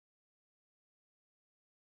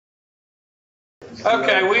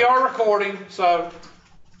Okay, we are recording, so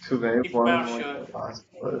Too bad. keep your mouth shut.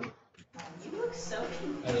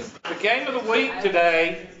 The game of the week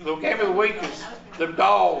today, the game of the week is the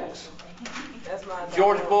Dogs.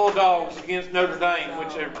 Georgia Bulldogs against Notre Dame,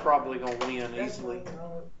 which they're probably going to win easily.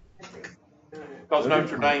 Because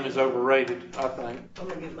Notre Dame is overrated, I think.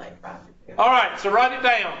 All right, so write it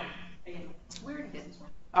down.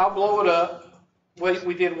 I'll blow it up.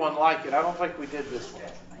 We did one like it. I don't think we did this one.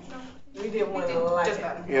 We did one like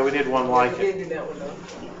it. Yeah, we did one like We it. did do that one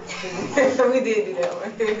though. We did do that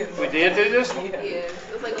one. We did do this one? Yeah. It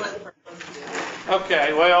was like one of the first ones we did.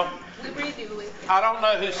 Okay, well, We redo it. I don't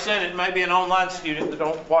know who sent it. Maybe an online student that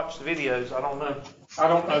don't watch the videos. I don't know. I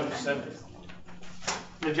don't know who sent it.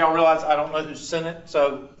 Did y'all realize I don't know who sent it?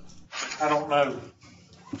 So I don't know.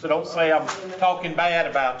 So don't say I'm talking bad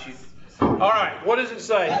about you. All right, what does it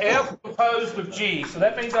say? F composed of G. So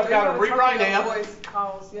that means I've got to rewrite F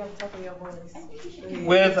You have to talk in your voice.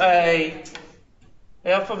 with a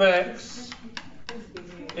F of X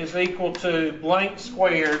is equal to blank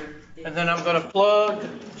squared. And then I'm going to plug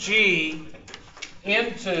G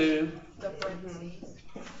into,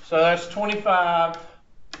 so that's 25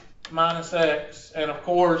 minus X. And of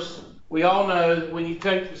course, we all know that when you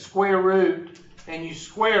take the square root and you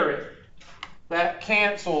square it, that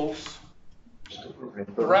cancels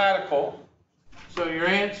the radical. So your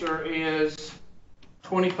answer is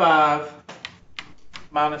 25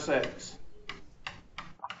 minus X.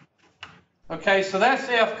 Okay, so that's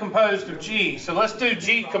F composed of G. So let's do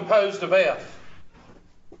G composed of F.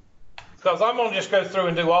 Because I'm going to just go through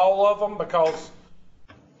and do all of them because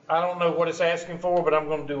I don't know what it's asking for, but I'm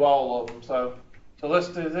going to do all of them. So let's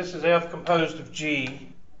do, this is F composed of G.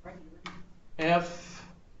 F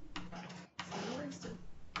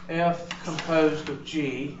composed of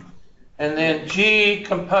G. And then G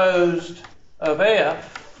composed of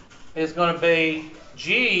F is going to be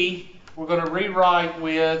G, we're going to rewrite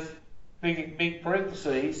with big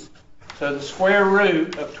parentheses. So the square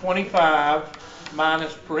root of 25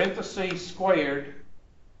 minus parentheses squared,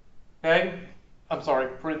 okay? I'm sorry,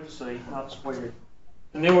 parentheses, not squared.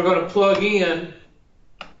 And then we're going to plug in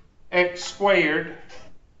x squared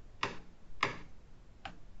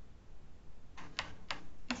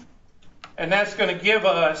and that's going to give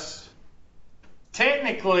us,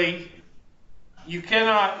 technically, you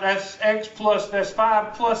cannot, that's x plus, that's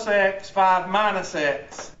 5 plus x, 5 minus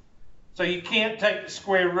x. So you can't take the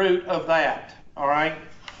square root of that, all right?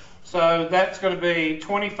 So that's going to be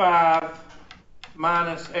 25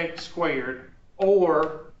 minus x squared,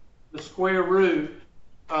 or the square root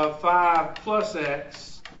of 5 plus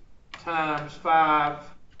x times 5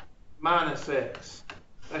 minus x.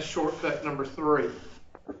 That's shortcut number 3.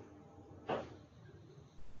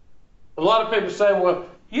 A lot of people say, well,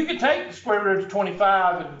 you can take the square root of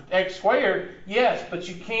 25 and x squared. Yes, but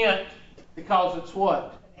you can't because it's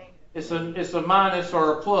what? It's a minus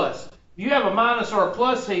or a plus. If you have a minus or a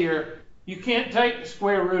plus here, you can't take the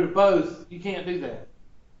square root of both. You can't do that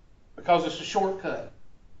because it's a shortcut.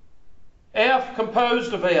 F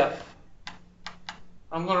composed of F.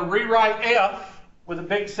 I'm going to rewrite F with a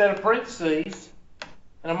big set of parentheses,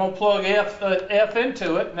 and I'm going to plug F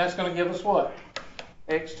into it, and that's going to give us what?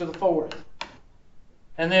 X to the 4th.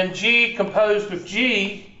 And then G composed of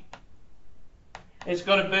G is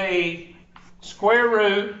going to be square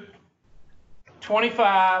root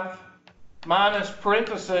 25 minus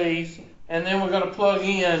parentheses, and then we're going to plug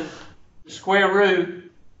in the square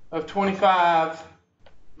root of 25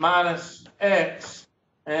 minus x,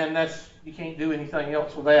 and that's, you can't do anything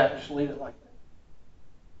else with that, just leave it like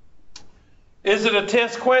that. Is it a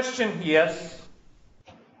test question? Yes.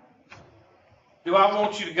 Do I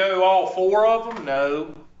want you to go all 4 of them?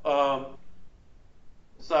 No.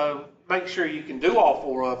 So make sure you can do all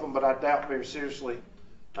 4 of them, but I doubt very seriously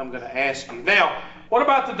I'm going to ask you. Now, what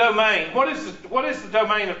about the domain? What is the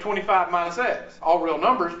domain of 25 minus x? All real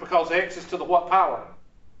numbers, because x is to the what power?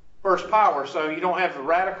 First power. So you don't have a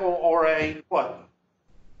radical or a what?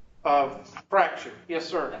 Fraction. Yes,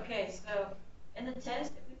 sir. Okay, so in the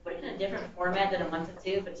test, if we put it in a different format than it wants it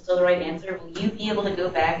to, but it's still the right answer, will you be able to go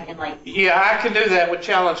back and like? Yeah, I can do that with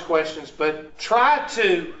challenge questions, but try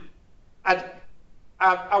to.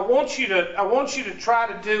 I want you to try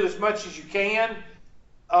to do as much as you can.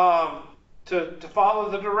 To follow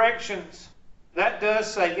the directions. That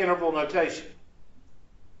does say interval notation.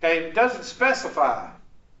 Okay, if it doesn't specify,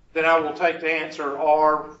 then I will take the answer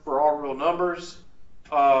R for all real numbers.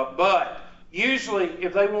 But usually,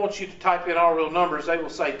 if they want you to type in all real numbers, they will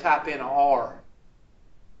say type in R.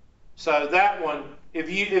 So that one, if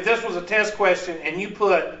this was a test question and you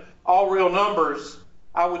put all real numbers,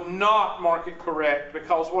 I would not mark it correct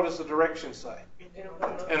because what does the direction say?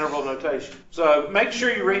 interval notation. So make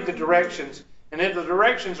sure you read the directions, and if the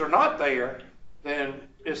directions are not there, then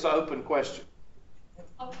it's an open question.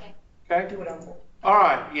 Okay. Okay? Do what I want. All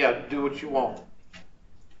right, yeah, do what you want.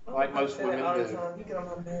 Like most Say that women all the do. time. You get on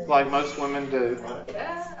my nerves. Like most women do.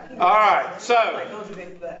 Yeah. All right, so Like, don't do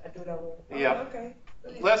this, but I do what I want. Yeah. Okay.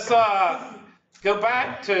 let's go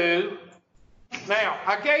back to, now,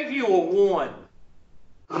 I gave you a 1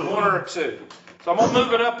 or a 2. So I'm going to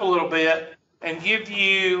move it up a little bit and give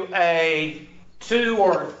you a 2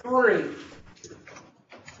 or a 3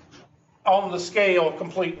 on the scale of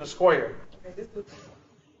completing the square. Okay, this looks.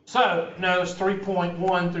 So, no, it's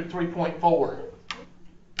 3.1 through 3.4.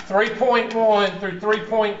 3.1 through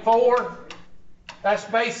 3.4, that's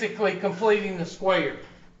basically completing the square.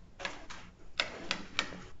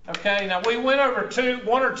 Okay, now we went over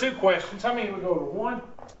 1 or 2 questions. How many we go over? 1?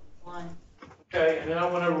 1. Okay, and then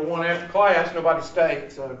I went over 1 after class. Nobody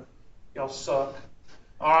stayed, so y'all suck.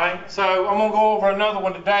 All right, so I'm going to go over another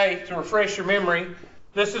one today to refresh your memory.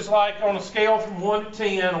 This is like on a scale from 1 to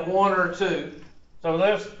 10, a 1 or a 2. So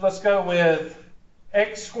let's go with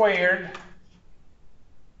x squared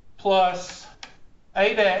plus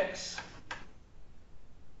 8x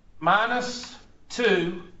minus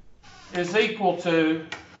 2 is equal to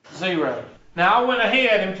 0. Now I went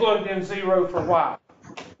ahead and plugged in 0 for y.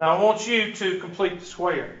 Now I want you to complete the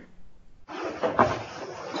square.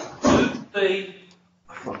 2b,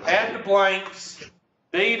 add the blanks,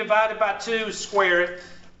 b divided by 2, square it,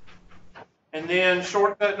 and then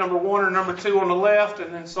shortcut number 1 or number 2 on the left,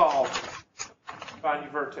 and then solve. Find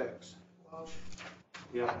your vertex.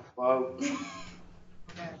 Yeah, whoa.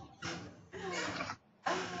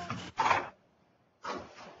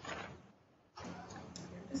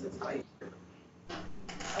 This is like.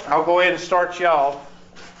 I'll go ahead and start y'all.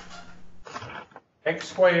 X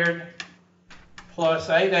squared plus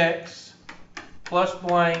 8x plus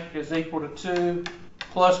blank is equal to 2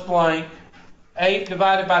 plus blank. 8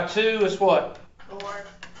 divided by 2 is what? 4.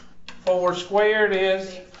 4 squared is,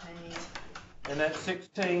 16. and that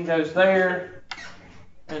 16 goes there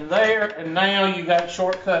and there. And now you got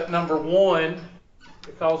shortcut number 1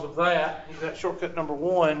 because of that. You got shortcut number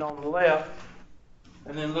 1 on the left.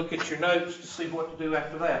 And then look at your notes to see what to do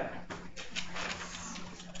after that.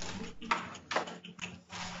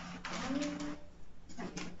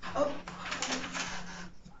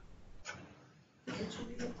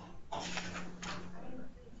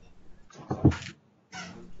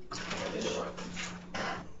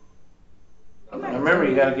 Now remember,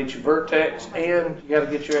 you got to get your vertex and you got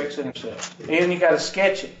to get your x-intercept. And you got to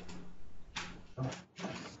sketch it.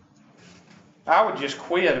 I would just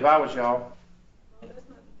quit if I was y'all.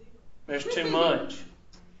 There's too much.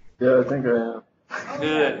 Yeah, I think I am.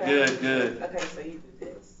 Good, good, good. Okay, so you do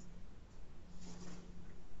this.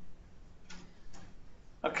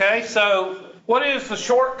 Okay, so what is the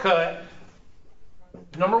shortcut?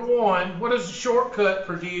 Number 1, what does the shortcut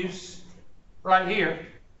produce right here?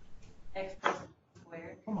 X plus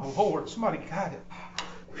squared. Oh my Lord, somebody got it.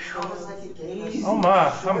 Oh my,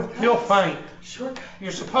 I feel faint.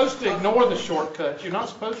 You're supposed to ignore the shortcuts. You're not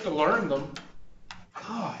supposed to learn them.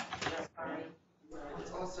 God.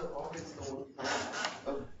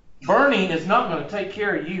 Bernie is not going to take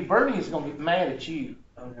care of you. Bernie is going to get mad at you.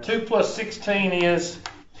 2 plus 16 is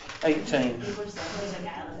 18.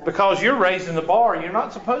 Because you're raising the bar. You're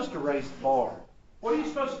not supposed to raise the bar. What are you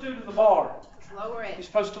supposed to do to the bar? Lower You're it.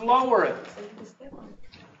 supposed to lower it.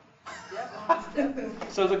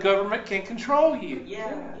 So the government can control you.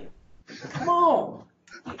 Yeah. Come on.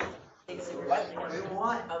 We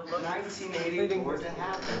want a 1984 to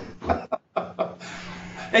happen.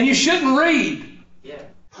 And you shouldn't read. Yeah.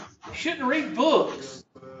 You shouldn't read books.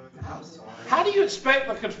 I'm sorry. How do you expect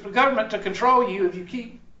the government to control you if you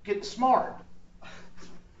keep getting smart?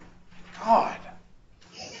 God.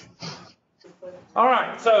 All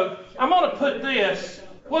right, so I'm going to put this.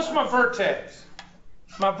 What's my vertex?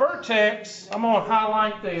 My vertex, I'm going to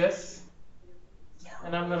highlight this.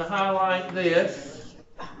 And I'm going to highlight this.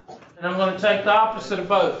 And I'm going to take the opposite of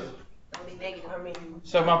both. It'll be negative. I mean,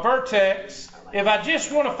 So my vertex, if I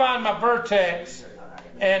just want to find my vertex,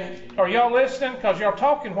 and are y'all listening? Because y'all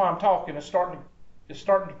talking while I'm talking. It's starting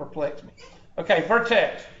to perplex me. Okay,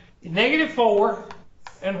 vertex. -4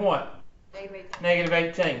 and what? Negative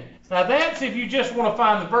 18. -18. Now that's if you just want to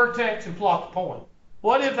find the vertex and plot the point.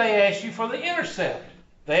 What if they ask you for the intercept?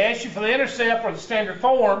 They ask you for the intercept or the standard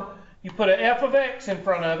form, you put an f of x in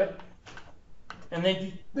front of it, and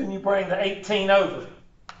then you bring the 18 over.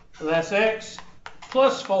 So that's x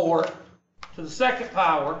plus 4 to the second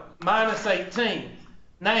power minus 18.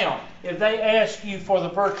 Now, if they ask you for the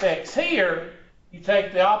vertex here, You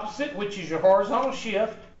take the opposite, which is your horizontal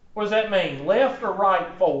shift. What does that mean? Left or right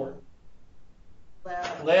 4?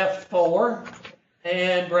 Left 4.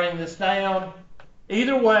 And bring this down.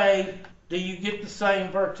 Either way, do you get the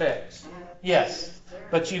same vertex? Yes.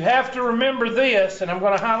 But you have to remember this, and I'm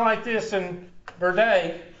going to highlight this in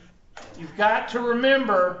Verde. You've got to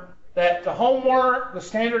remember that the homework, the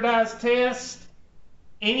standardized test,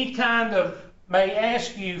 any kind of may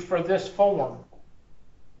ask you for this form.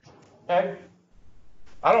 Okay?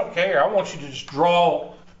 I don't care. I want you to just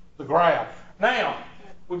draw the graph. Now,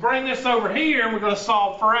 we bring this over here and we're going to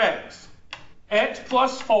solve for x. X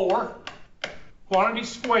plus 4, quantity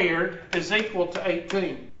squared, is equal to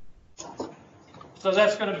 18. So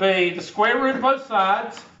that's going to be the square root of both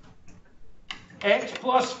sides. X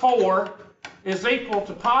plus 4 is equal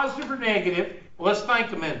to positive or negative. Well, let's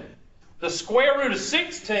think a minute. The square root of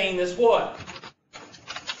 16 is what?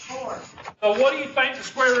 4. So what do you think the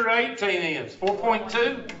square root of 18 is?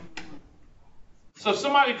 4.2? So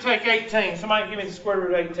somebody take 18. Somebody give me the square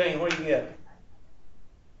root of 18. What do you get?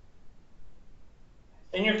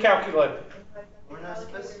 In your calculator. We're not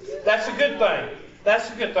supposed to. That's a good thing.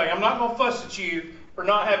 That's a good thing. I'm not going to fuss at you for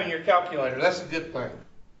not having your calculator. That's a good thing.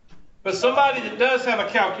 But somebody that does have a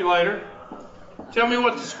calculator, tell me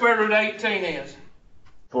what the square root of 18 is.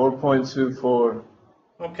 4.24.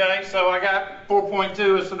 Okay, so I got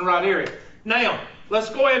 4.2 is in the right area. Now, let's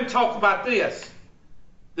go ahead and talk about this.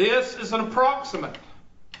 This is an approximate.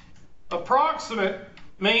 Approximate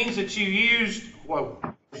means that you used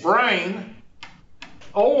brain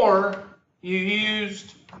or you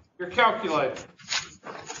used your calculator.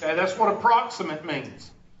 Okay, that's what approximate means.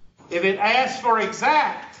 If it asks for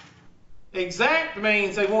exact, exact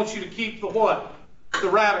means they want you to keep the what? The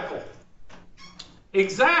radical.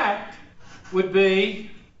 Exact would be,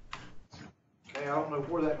 okay, I don't know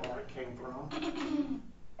where that mark came from.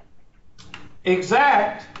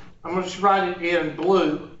 Exact, I'm going to write it in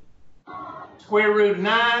blue. Square root of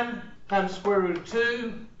 9 times square root of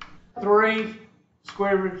 2, 3,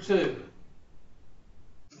 square root of 2.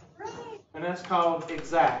 And that's called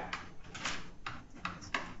exact.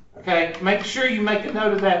 Okay, make sure you make a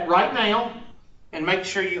note of that right now, and make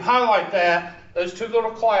sure you highlight that, those two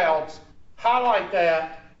little clouds, highlight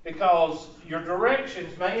that, because your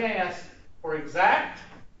directions may ask for exact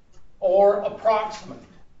or approximate.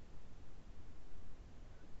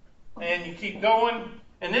 And you keep going.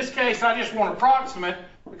 In this case, I just want approximate,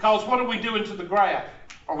 because what are we doing to the graph?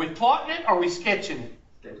 Are we plotting it or are we sketching it?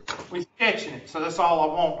 We're sketching it, so that's all I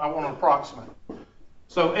want. I want an approximate.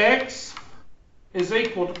 So x is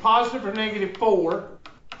equal to positive or negative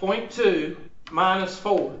 4.2 minus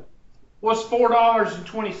 4. What's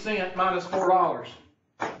 $4.20 minus $4?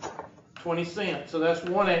 20 cents. So that's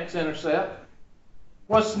one x-intercept.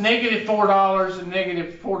 What's negative $4 and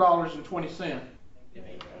negative $4.20?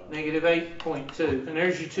 Negative 8.2. And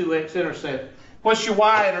there's your 2x intercept. What's your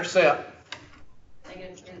y-intercept?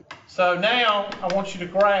 Negative 2. So now I want you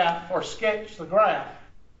to graph or sketch the graph.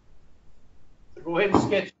 So go ahead and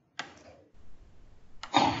sketch.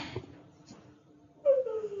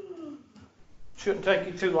 Shouldn't take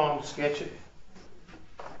you too long to sketch it.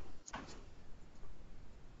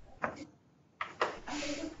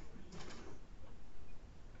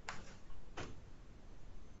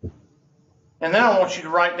 And then I want you to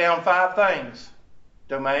write down 5 things: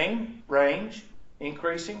 domain, range,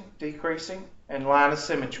 increasing, decreasing, and line of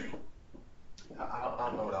symmetry. I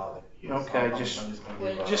don't know what all that is. Okay, I'm gonna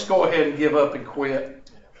give up. just go ahead and give up and quit.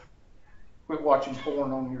 Quit watching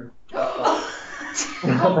porn on your laptop.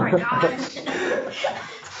 Oh my gosh.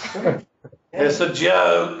 It's a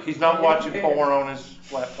joke. He's not watching porn on his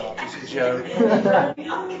laptop. It's a joke.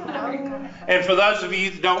 And for those of you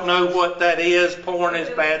that don't know what that is, porn is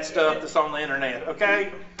bad stuff that's on the internet,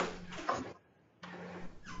 okay?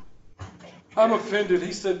 I'm offended.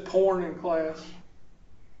 He said porn in class.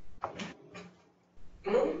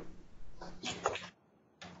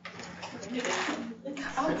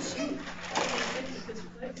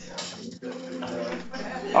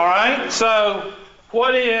 All right, so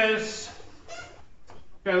what is,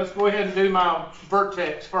 okay, let's go ahead and do my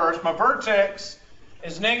vertex first. My vertex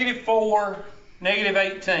is -4,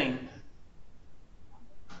 -18.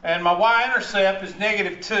 And my y-intercept is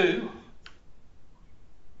 -2.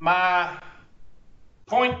 My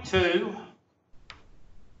 0.2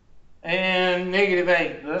 and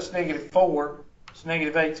 -8. That's -4. So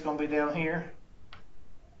 -8 is going to be down here.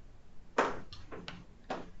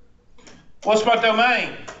 What's my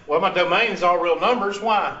domain? Well, my domain is all real numbers.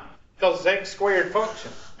 Why? Because it's x squared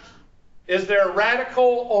function. Is there a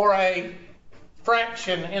radical or a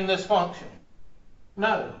fraction in this function?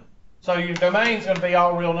 No. So your domain is going to be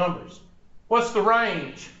all real numbers. What's the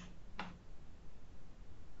range?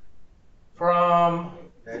 From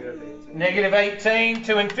negative 18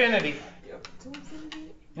 to infinity.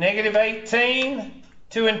 Negative 18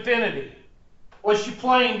 to infinity. What's your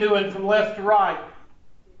plane doing from left to right?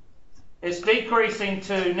 It's decreasing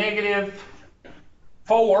to negative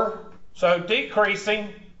 4. So decreasing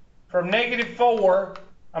from negative 4,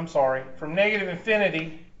 from negative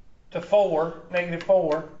infinity to 4, negative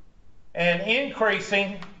 4, and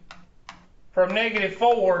increasing from negative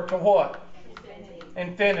 4 to what?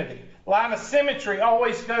 Infinity. Line of symmetry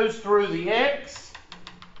always goes through the x.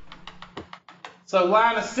 So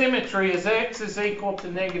line of symmetry is x is equal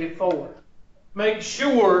to negative 4. Make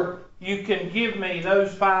sure you can give me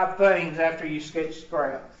those 5 things after you sketch the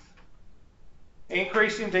graph.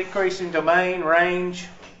 Increasing, decreasing, domain, range.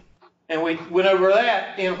 And we went over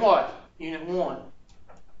that in what? Unit 1.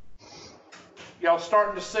 Y'all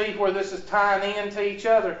starting to see where this is tying into each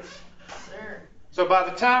other? Sir. So by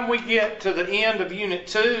the time we get to the end of Unit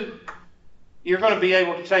 2, you're going to be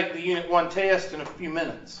able to take the Unit 1 test in a few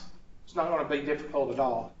minutes. It's not going to be difficult at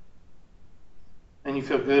all. And you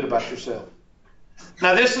feel good about yourself.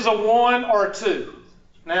 Now this is a 1 or a 2.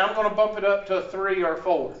 Now I'm going to bump it up to a 3 or a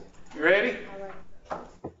 4. You ready?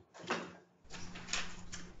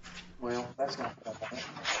 Well, that's not that bad.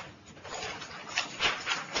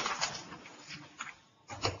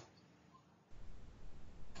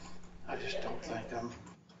 I just don't think I'm...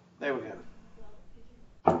 There we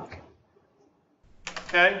go.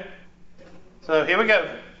 Okay? So here we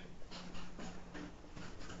go.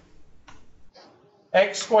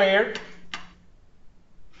 X squared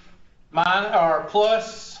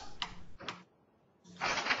plus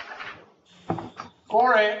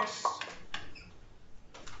 4x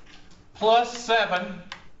plus 7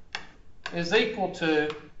 is equal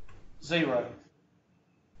to 0.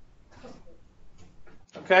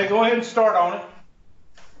 Okay, go ahead and start on it.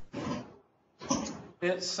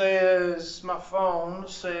 It says, my phone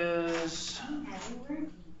says,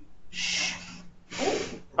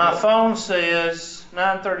 my phone says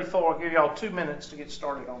 9:34. I'll give y'all 2 minutes to get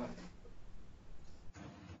started on it.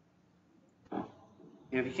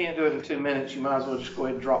 If you can't do it in 2 minutes, you might as well just go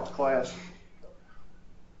ahead and drop the class.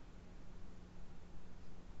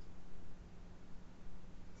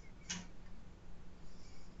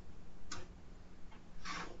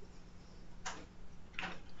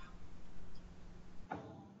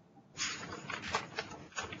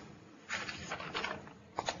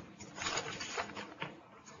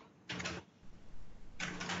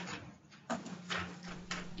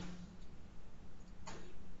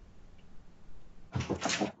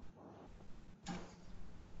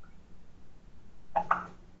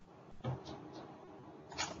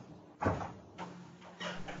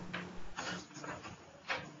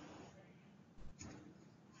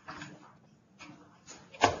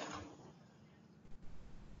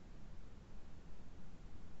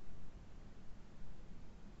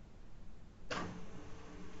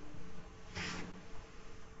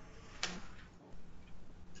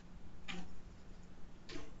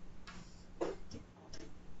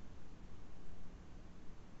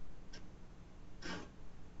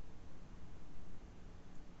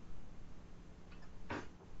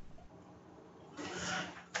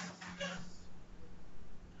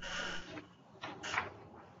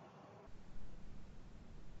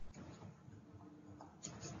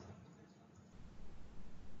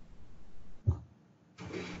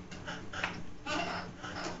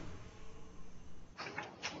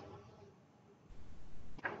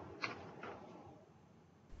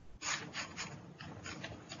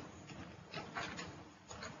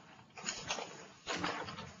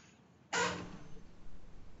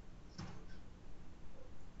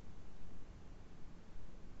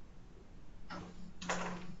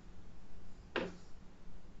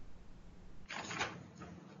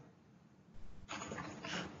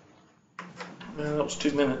 That was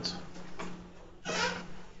 2 minutes.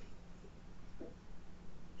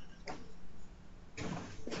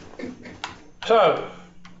 So,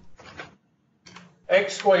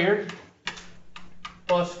 x squared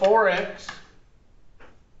plus 4x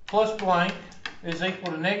plus blank is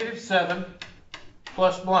equal to negative 7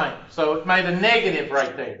 plus blank. So it made a negative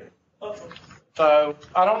right there. So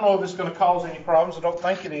I don't know if it's going to cause any problems. I don't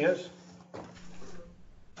think it is.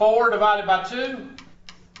 4 divided by 2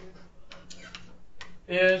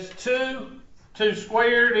 is 2. 2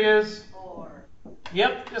 squared is 4.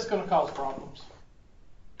 Yep, it's going to cause problems.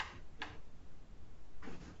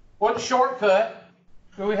 What shortcut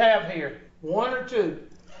do we have here? 1 or 2?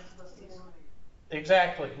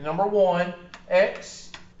 Exactly. Number 1,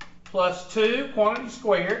 x plus 2 quantity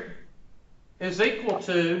squared is equal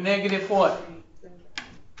to negative what?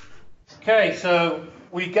 Okay, so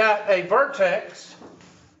we got a vertex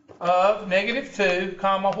of negative 2,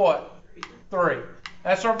 comma what? 3.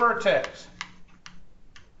 That's our vertex.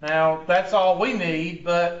 Now, that's all we need,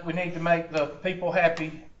 but we need to make the people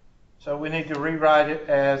happy. So we need to rewrite it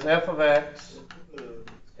as f of x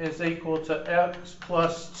is equal to x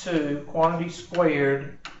plus 2, quantity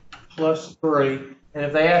squared, plus 3. And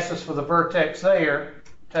if they ask us for the vertex there,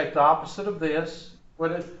 take the opposite of this.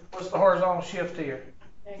 What's the horizontal shift here?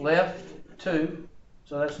 Left 2.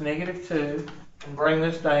 So that's negative 2. And bring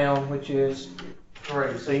this down, which is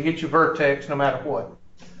 3. So you get your vertex no matter what.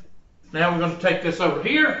 Now we're going to take this over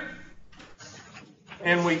here.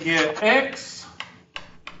 And we get x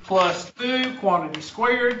plus 2, quantity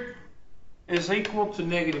squared, is equal to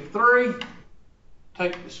negative 3.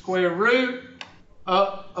 Take the square root.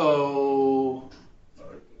 Uh-oh.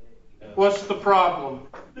 What's the problem?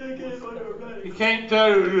 You can't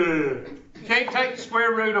take the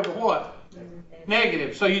square root of what?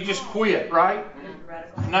 Negative. So you just quit, right?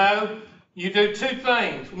 No. You do two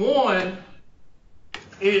things. One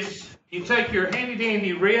is you take your handy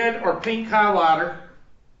dandy red or pink highlighter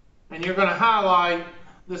and you're going to highlight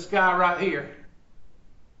this guy right here.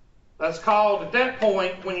 That's called, at that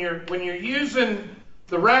point, when you're using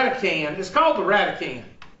the Radican, it's called the Radican.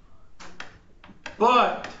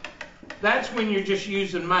 But that's when you're just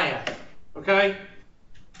using math, okay?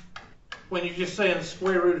 When you're just saying the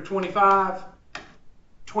square root of 25,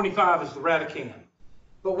 25 is the Radican.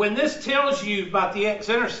 But when this tells you about the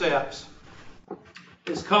x-intercepts,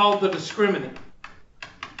 it's called the discriminant.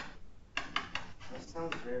 That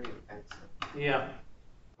sounds very offensive. Yeah,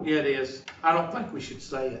 it is. I don't think we should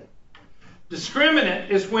say it. Discriminant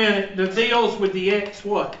is when it deals with the x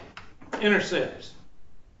what? Intercepts.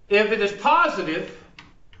 If it is positive,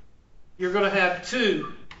 you're going to have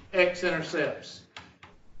 2 x-intercepts.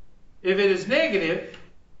 If it is negative,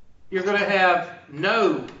 you're going to have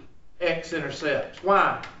no x-intercepts.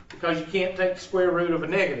 Why? Because you can't take the square root of a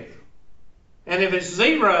negative. And if it's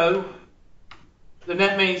 0, then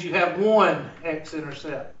that means you have 1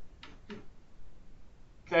 x-intercept.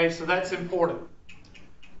 Okay, so that's important.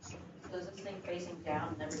 So is this thing facing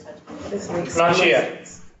down, never touching? This makes Not no yet.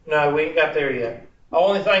 sense. No, we ain't got there yet. The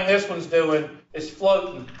only thing this one's doing is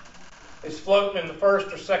floating. It's floating in the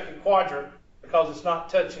first or second quadrant because it's not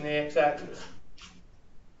touching the x-axis.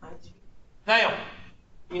 Now,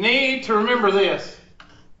 you need to remember this.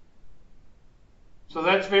 So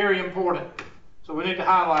that's very important. So we need to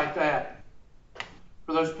highlight that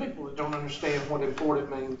for those people that don't understand what important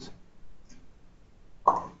means.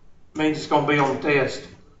 It means it's going to be on the test.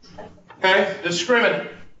 Okay, discriminant.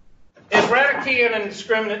 Is Radican and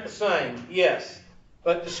discriminant the same? Yes.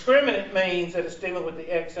 But discriminant means that it's dealing with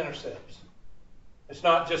the x-intercepts. It's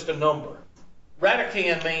not just a number.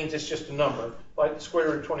 Radican means it's just a number, like the square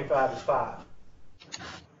root of 25 is 5.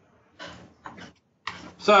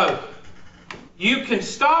 So, you can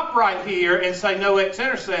stop right here and say no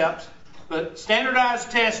x-intercepts, but standardized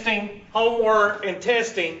testing, homework, and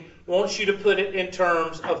testing wants you to put it in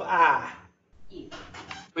terms of I,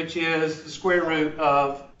 which is the square root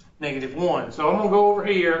of -1. So I'm going to go over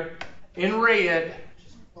here in red,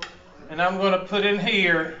 and I'm going to put in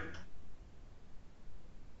here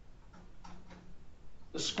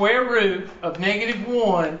the square root of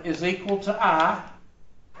 -1 is equal to I,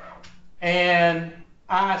 and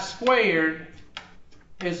I squared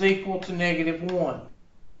is equal to -1.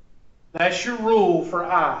 That's your rule for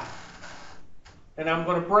I. And I'm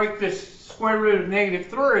going to break this square root of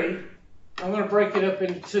 -3, I'm going to break it up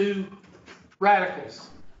into 2 radicals.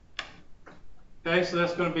 Okay, so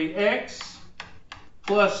that's going to be x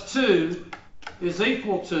plus 2 is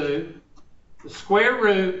equal to the square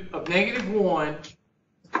root of -1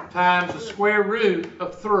 times the square root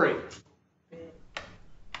of 3.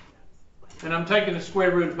 And I'm taking the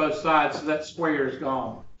square root of both sides, so that square is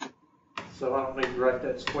gone. So I don't need to write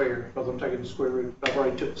that square because I'm taking the square root. I've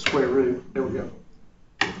already took the square root. There we go.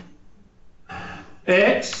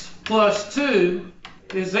 X plus 2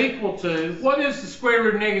 is equal to, what is the square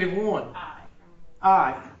root of -1?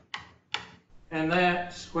 I. And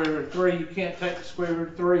that square root of 3, you can't take the square root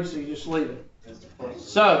of 3, so you just leave it.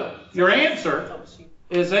 So your answer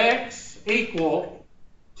is x equal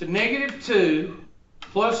to -2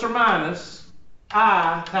 plus or minus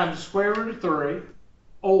I times the square root of 3,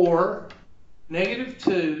 or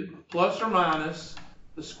 -2 plus or minus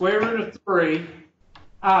the square root of 3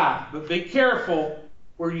 I. But be careful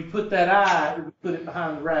where you put that I, you put it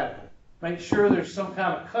behind the radical. Make sure there's some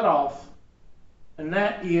kind of cutoff, and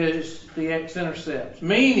that is the x-intercepts.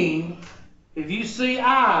 Meaning, if you see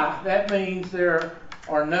I, that means there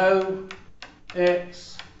are no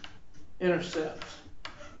x-intercepts.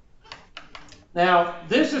 Now,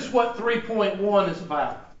 this is what 3.1 is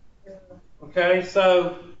about. Okay,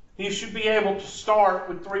 so you should be able to start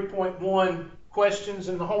with 3.1 questions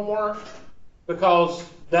in the homework because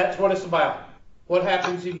that's what it's about. What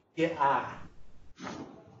happens if you get I?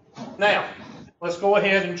 Now, let's go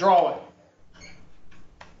ahead and draw it.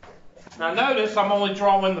 Now notice I'm only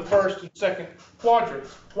drawing the first and second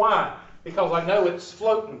quadrants. Why? Because I know it's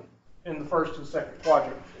floating in the first and second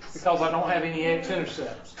quadrant because I don't have any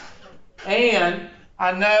x-intercepts. And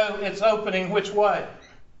I know it's opening which way?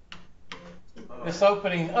 It's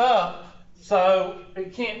opening up, so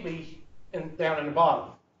it can't be down in the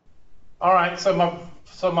bottom. All right, so my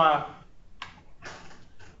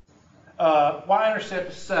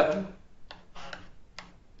y-intercept is 7.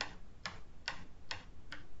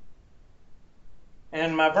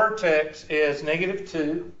 And my vertex is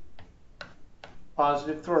 -2,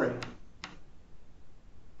 +3.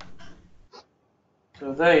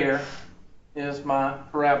 So there is my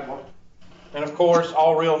parabola. And of course,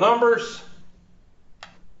 all real numbers.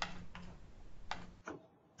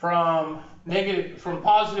 From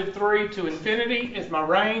 +3 to infinity is my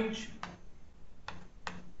range.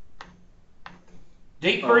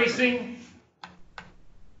 Decreasing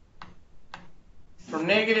from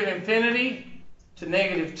 -infinity to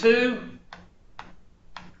 -2,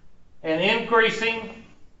 and increasing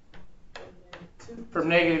from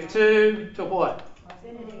 -2 to what?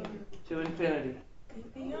 To infinity.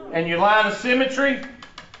 And your line of symmetry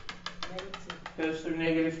goes through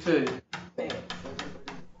 -2.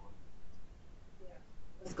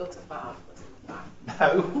 Let's go to 5.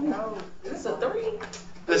 No. No, this is a 3.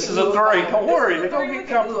 This is a 3. Don't worry, they don't get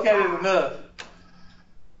complicated enough.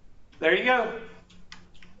 There you go.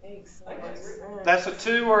 That's a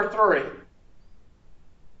 2 or a 3.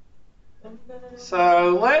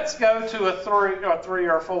 So let's go to a 3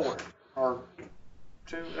 or 4. Or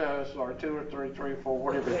 2, 2 or 3, 3 or 4,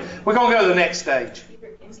 whatever. We're going to go to the next stage.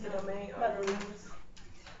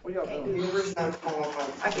 What y'all doing?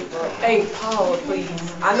 Hey, Paul,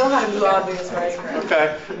 please. I know how to do all this, right?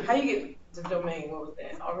 Okay. How you get the domain? What was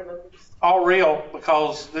that? All numbers? All real,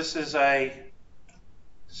 because this is a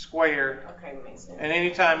square. Okay, makes sense. And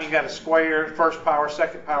anytime you got a square, first power,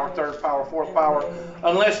 second power, third power, fourth power,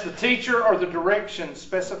 unless the teacher or the directions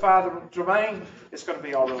specify the domain, it's going to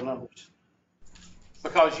be all real numbers.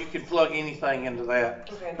 Because you can plug anything into that.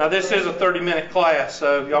 Okay. Now this is a 30-minute class,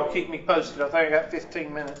 so y'all keep me posted. I think I got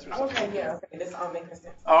 15 minutes or something. Okay, yeah, okay, that's all making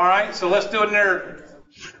sense. All right, so let's do it there.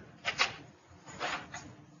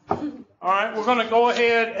 All right, we're going to go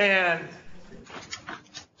ahead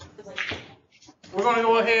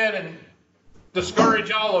and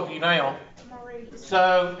discourage all of you now.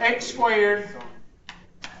 So x squared,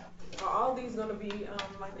 Are all these gonna be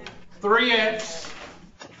like that? 3x.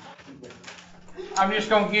 I'm just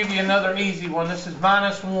going to give you another easy one. This is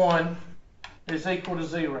 -1 is equal to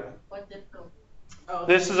 0. What difficult? Oh,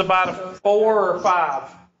 This is about a 4 or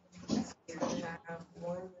 5.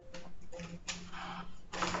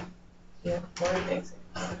 Yeah, 1x.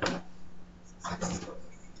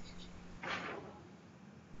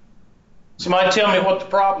 Somebody tell me what the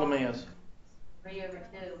problem is.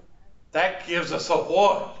 3/2. That gives us a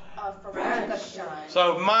what? Fraction.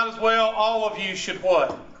 So might as well all of you should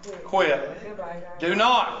what? Quit. Do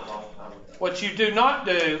not. What you do not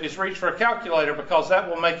do is reach for a calculator because that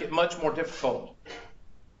will make it much more difficult.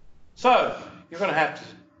 So you're going to have to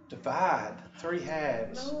divide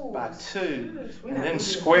 3/2 by 2 and then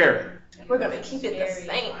square We're gonna keep it the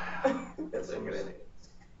same. That's what we're gonna do.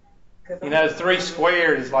 it. You know, 3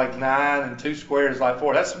 squared is like 9 and 2 squared is like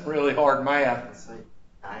 4. That's some really hard math.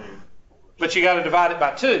 But you got to divide it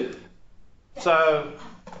by 2. So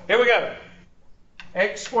here we go.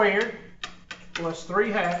 X squared plus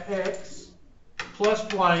 3/2x plus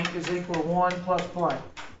blank is equal to 1 plus blank.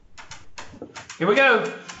 Here we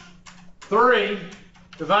go. 3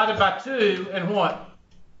 divided by 2 and what?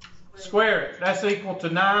 Square it. That's equal to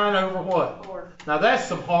 9 over what? 4. Now that's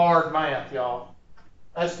some hard math, y'all.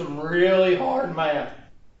 That's some really hard math.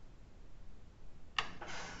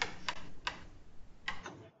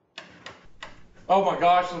 Oh my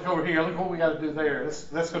gosh, look over here. Look what we got to do there.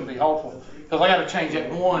 That's going to be awful. Because I got to change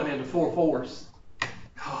that 1 into 4/4.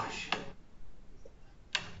 Gosh.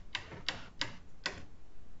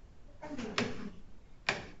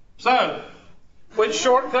 So, which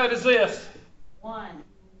shortcut is this? 1.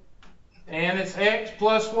 And it's x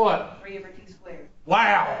plus what? 3/2 squared.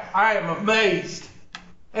 Wow, I am amazed.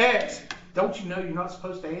 X, don't you know you're not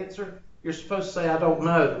supposed to answer? You're supposed to say, I don't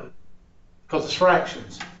know. Because it's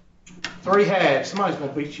fractions. 3/2. Somebody's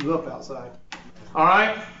going to beat you up outside. All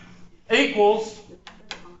right? equals,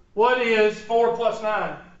 what is 4 plus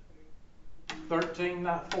 9? 13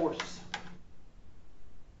 9/4.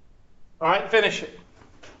 All right, finish it.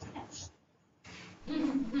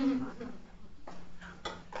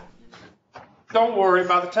 Don't worry,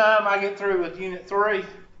 by the time I get through with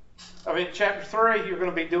chapter 3, you're going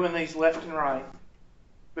to be doing these left and right.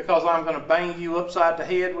 Because I'm going to bang you upside the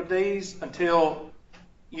head with these until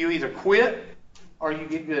you either quit or you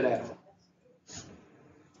get good at them.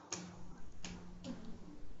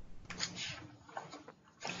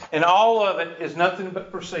 And all of it is nothing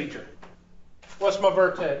but procedure. What's my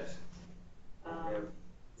vertex?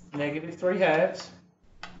 Negative 3/2.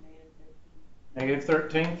 Negative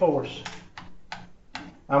 13/4.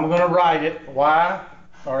 I'm going to write it, y,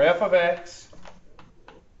 or f of x,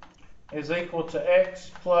 is equal to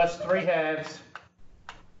x plus 3/2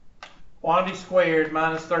 quantity squared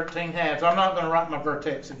minus 13/2. I'm not going to write my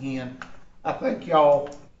vertex again. I think y'all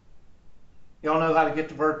know how to get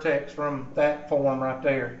the vertex from that form right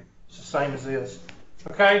there. It's the same as this.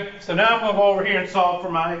 Okay, so now I'm going to go over here and solve for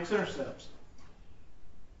my x-intercepts.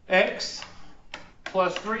 X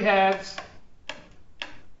plus 3/2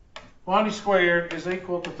 quantity squared is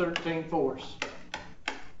equal to 13/4.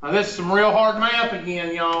 Now this is some real hard math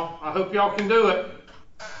again, y'all. I hope y'all can do it.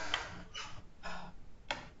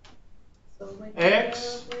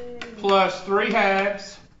 X plus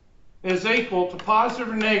 3/2 is equal to positive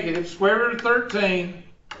or negative square root of 13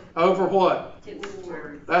 over what? 2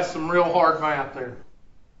 squared. That's some real hard math there.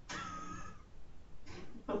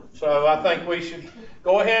 So I think we should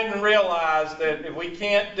go ahead and realize that if we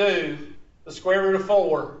can't do the square root of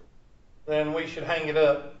 4, then we should hang it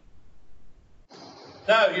up.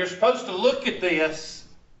 No, you're supposed to look at this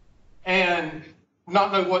and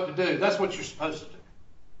not know what to do. That's what you're supposed to do.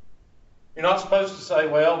 You're not supposed to say,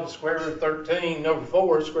 well, the square root of 13 over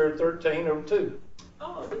 4 is square root of 13 over 2.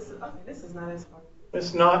 Oh, this is not as hard.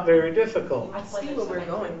 It's not very difficult. I see where we're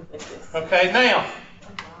going with this. Okay, now,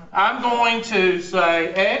 I'm going to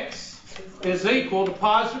say x is equal to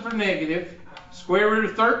positive or negative square root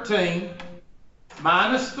of 13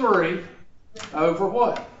 minus 3 over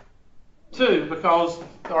what? 2, because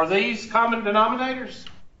are these common denominators?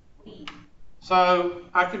 So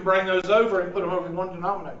I can bring those over and put them over in one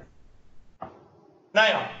denominator.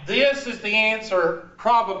 Now, this is the answer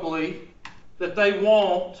probably that they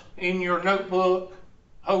want in your notebook,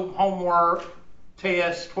 homework,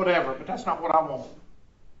 test, whatever, but that's not what I want.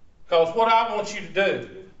 Because what I want you to do,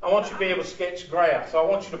 I want you to be able to sketch a graph. So I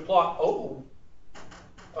want you to plot,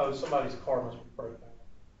 somebody's car must be broken down.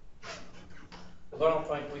 Because I don't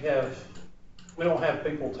think we don't have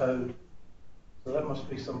people towed. So that must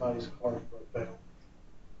be somebody's car that broke down.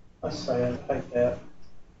 That's sad, I hate that.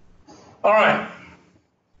 All right.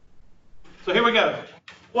 So here we go.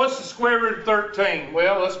 What's the square root of 13?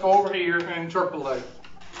 Well, let's go over here and interpolate.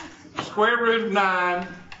 The square root of 9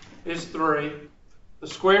 is 3. The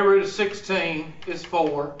square root of 16 is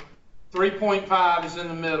 4. 3.5 is in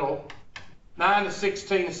the middle. 9 to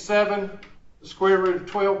 16 is 7. The square root of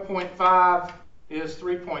 12.5 is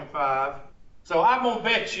 3.5. So I'm going to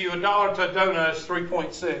bet you $1 to a donut is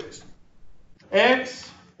 3.6. X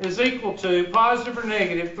is equal to positive or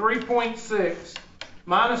negative 3.6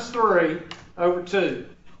 minus 3 over 2.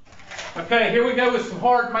 Okay, here we go with some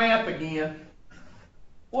hard math again.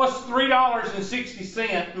 What's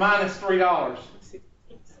 $3.60 minus $3?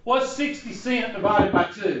 What's 60 cents divided by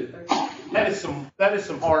 2? That is some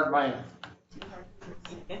hard math.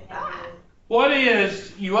 What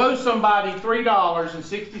is, you owe somebody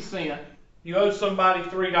 $3.60. You owe somebody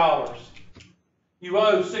 $3. You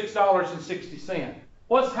owe $6.60.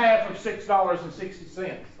 What's half of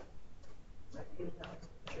 $6.60?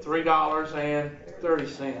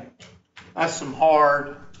 $3.30. That's some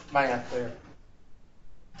hard math there.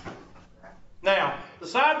 Now,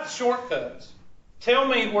 besides the shortcuts, tell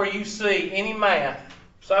me where you see any math,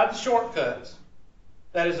 besides the shortcuts,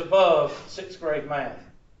 that is above 6th grade math.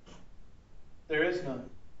 There is none.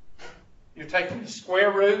 You're taking the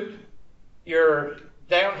square root, you're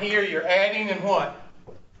down here, you're adding and what?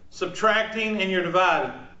 Subtracting and you're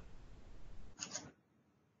dividing.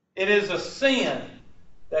 It is a sin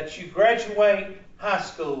that you graduate high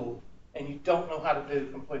school and you don't know how to do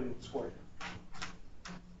completing the square.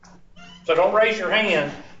 So don't raise your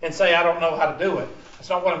hand and say, I don't know how to do it. That's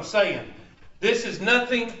not what I'm saying. This is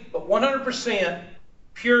nothing but 100%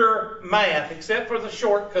 pure math, except for the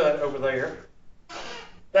shortcut over there.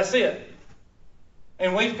 That's it.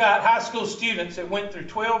 And we've got high school students that went through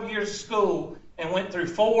 12 years of school and went through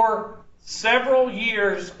several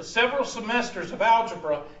semesters of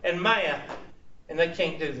algebra and math, and they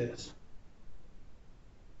can't do this.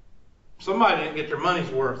 Somebody didn't get their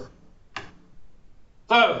money's worth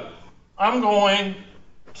So I'm going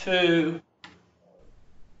to,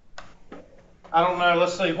 I don't know,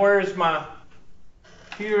 let's see, where is my,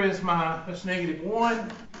 here is my, that's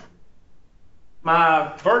 -1.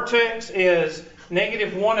 My vertex is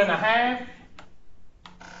 -1.5.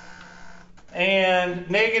 And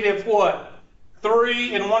negative what?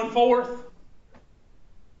 3 1/4?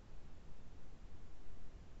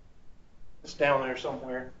 It's down there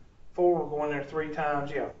somewhere. 4 will go in there 3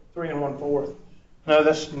 times, yeah, 3 1/4. No,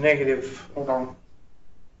 that's negative, hold on.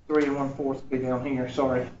 3 1/4 will be down here,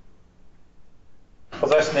 sorry.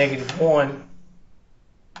 Because that's -1.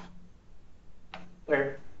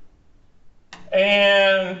 There.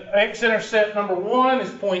 And x-intercept number 1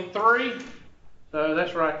 is 0.3. So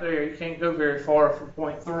that's right there. You can't go very far from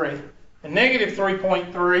 0.3. And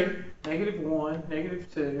 -3.3, -1,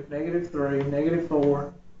 -2, -3,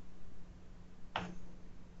 -4.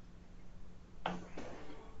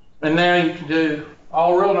 And now you can do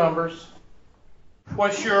all real numbers.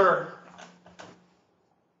 What's your,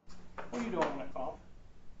 what are you doing on that phone?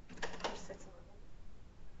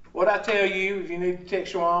 What'd I tell you if you need to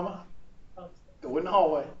text your mama? Go in the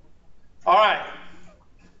hallway. All right.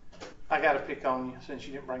 I got to pick on you since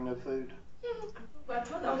you didn't bring no food.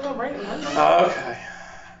 Okay.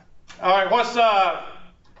 All right.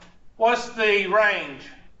 What's the range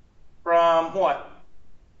from what?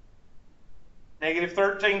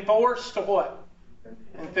 -13/4 to what?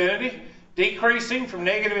 Infinity. Decreasing from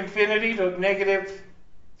 -infinity to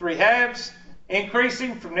 -3/2.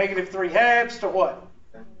 Increasing from -3/2 to what?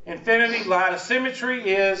 Infinity. Line of symmetry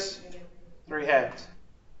is 3/2.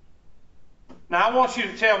 Now I want you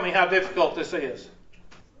to tell me how difficult this is.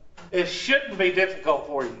 It shouldn't be difficult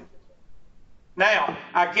for you. Now,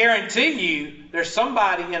 I guarantee you there's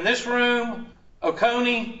somebody in this room,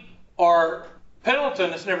 Oconee, or Pendleton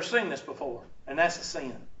that's never seen this before, and that's a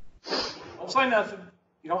sin. Don't say nothing.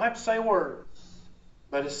 You don't have to say a word,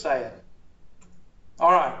 but it's sad.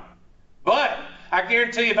 All right. But I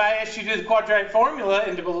guarantee you if I asked you to do the quadratic formula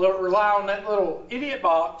and to rely on that little idiot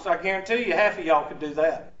box, I guarantee you half of y'all could do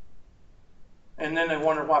that. And then they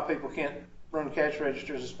wonder why people can't run cash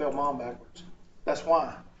registers and spell mom backwards. That's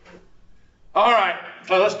why. All right,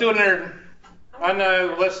 so let's do another. I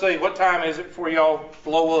know, let's see, what time is it before y'all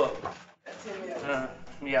blow up? 10 minutes.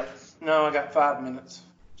 Yep. No, I got 5 minutes,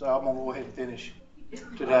 so I'm going to go ahead and finish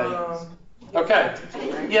today. Okay.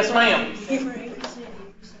 Yes, ma'am.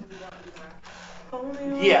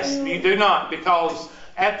 Yes, you do not, because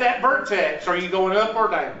at that vertex, are you going up or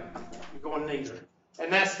down? You're going neither.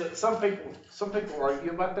 And that's some people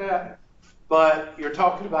argue about that, but you're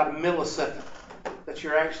talking about a millisecond that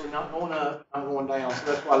you're actually not going up, not going down. So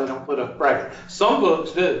that's why they don't put a bracket. Some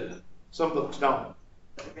books do, some books don't.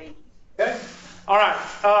 Okay. All right.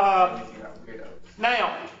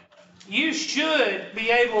 Now you should be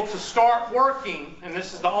able to start working, and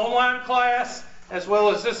this is the online class as well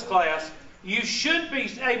as this class. You should be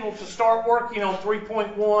able to start working on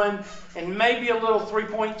 3.1 and maybe a little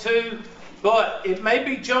 3.2. But it may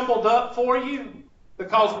be jumbled up for you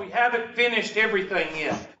because we haven't finished everything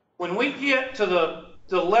yet. When we get to the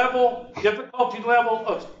difficulty level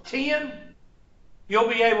of 10, you'll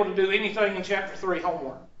be able to do anything in chapter 3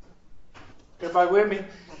 homework. Everybody with me?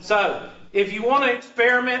 So if you want to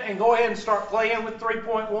experiment and go ahead and start playing with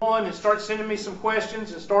 3.1 and start sending me some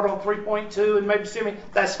questions and start on 3.2 and maybe send me,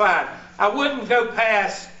 that's fine. I wouldn't go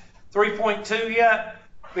past 3.2 yet,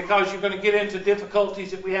 because you're going to get into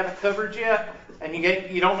difficulties that we haven't covered yet, and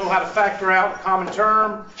you don't know how to factor out a common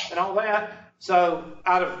term and all that. So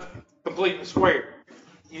out of complete and square,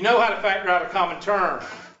 you know how to factor out a common term.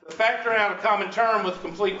 But factoring out a common term with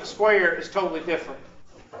complete and square is totally different.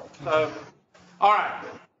 So, all right,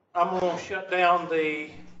 I'm going to shut down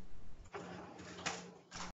the